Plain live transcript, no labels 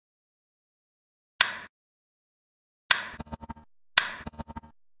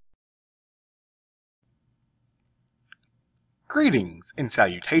Greetings and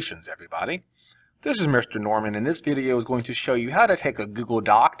salutations, everybody. This is Mr. Norman, and this video is going to show you how to take a Google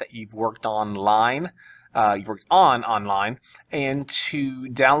Doc that you've worked on online, and to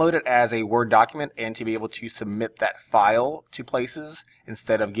download it as a Word document and to be able to submit that file to places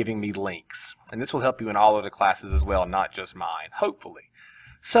instead of giving me links. And this will help you in all other classes as well, not just mine, hopefully.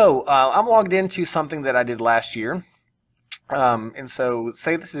 So I'm logged into something that I did last year. And so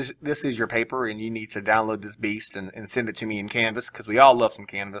say this is your paper and you need to download this beast and send it to me in Canvas, because we all love some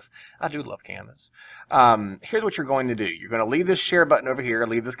Canvas. I do love Canvas. Here's what you're going to do. You're going to leave this share button over here,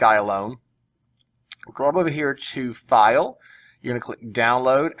 leave this guy alone. Go up over here to File. You're going to click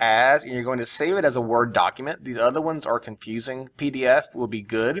Download As, and you're going to save it as a Word document. These other ones are confusing. PDF will be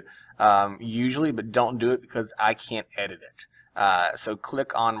good usually, but don't do it because I can't edit it. So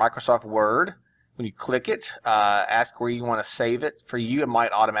click on Microsoft Word. When you click it, ask where you want to save it. For you, it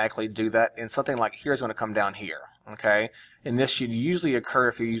might automatically do that, and something like here is going to come down here. Okay, and this should usually occur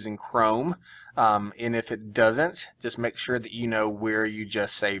if you're using Chrome, and if it doesn't, just make sure that you know where you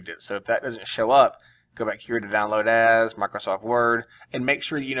just saved it. So if that doesn't show up, go back here to Download As, Microsoft Word, and make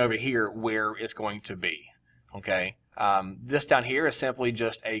sure that you know over here where it's going to be. Okay, this down here is simply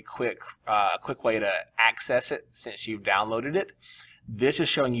just a quick way to access it since you've downloaded it. This is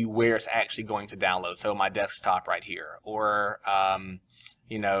showing you where it's actually going to download. So my desktop right here, or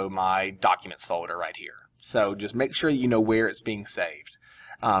you know, my documents folder right here. So just make sure you know where it's being saved.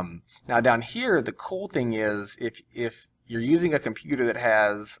 Now down here, the cool thing is if you're using a computer that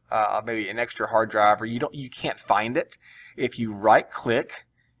has maybe an extra hard drive, or you can't find it, if you right click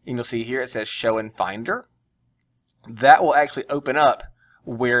and you'll see here it says Show in Finder, that will actually open up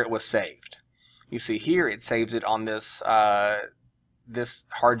where it was saved. You see here it saves it on this this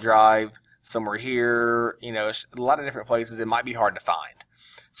hard drive somewhere here, you know, a lot of different places. It might be hard to find.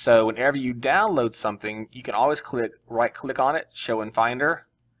 So whenever you download something, you can always right click on it, Show in Finder,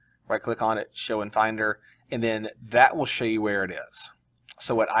 right click on it, Show in Finder, and then that will show you where it is.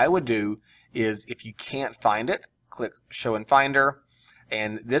 So what I would do is, if you can't find it, click Show in Finder,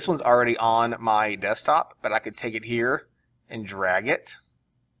 and this one's already on my desktop, but I could take it here and drag it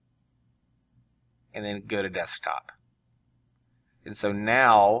and then go to desktop. And so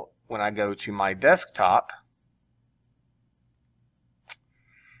now when I go to my desktop,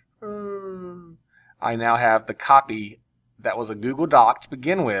 I now have the copy that was a Google Doc to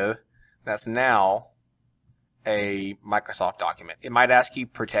begin with that's now a Microsoft document. It might ask you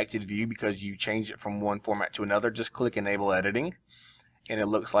protected view because you changed it from one format to another. Just click Enable Editing and it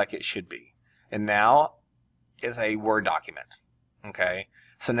looks like it should be. And now it's a Word document. Okay,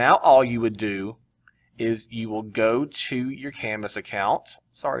 so now all you would do is you will go to your Canvas account.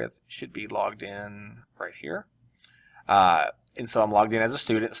 Sorry, it should be logged in right here. And so I'm logged in as a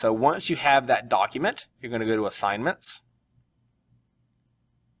student. So once you have that document, you're going to go to Assignments,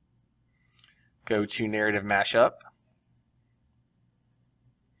 go to Narrative Mashup,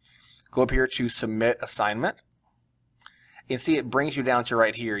 go up here to Submit Assignment, and see it brings you down to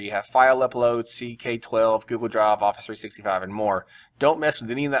right here. You have File Upload, CK12, Google Drive, Office 365, and more. Don't mess with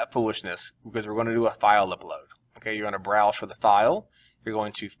any of that foolishness because we're going to do a file upload. Okay, you're going to browse for the file. You're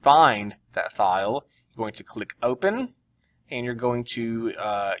going to find that file. You're going to click Open, and you're going to,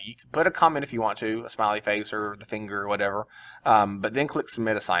 you can put a comment if you want to, a smiley face or the finger or whatever, but then click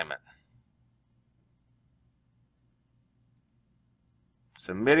Submit Assignment.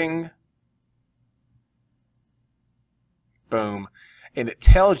 Submitting. Boom. And it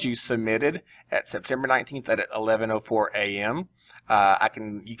tells you submitted at September 19th at 11:04 a.m.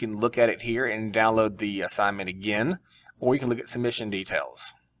 You can look at it here and download the assignment again, or you can look at submission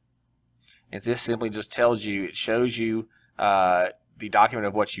details. And this simply just tells you, it shows you the document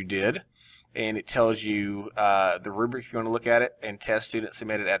of what you did, and it tells you the rubric if you want to look at it, and test student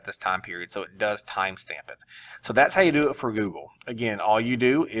submitted at this time period. So it does timestamp it. So that's how you do it for Google. Again, all you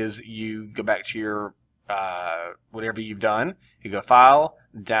do is you go back to your whatever you've done, you go File,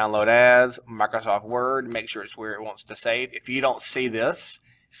 Download As, Microsoft Word, make sure it's where it wants to save. If you don't see this,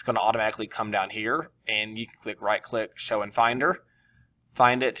 it's going to automatically come down here, and you can click right click, Show in Finder,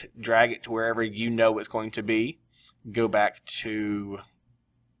 find it, drag it to wherever you know it's going to be, go back to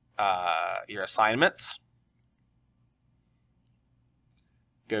your assignments,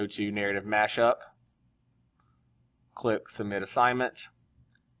 go to Narrative Mashup, click Submit Assignment,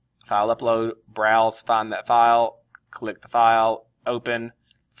 File Upload, browse, find that file, click the file, open,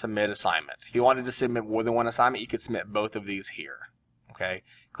 submit assignment. If you wanted to submit more than one assignment, you could submit both of these here. Okay,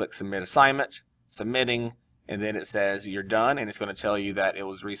 click Submit Assignment, submitting, and then it says you're done, and it's going to tell you that it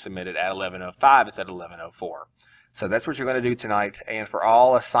was resubmitted at 11:05 instead of 11:04. So that's what you're going to do tonight, and for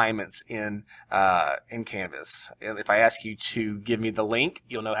all assignments in Canvas. And if I ask you to give me the link,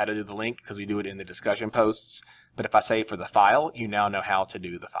 you'll know how to do the link because we do it in the discussion posts. But if I say for the file, you now know how to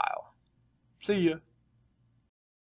do the file. See ya.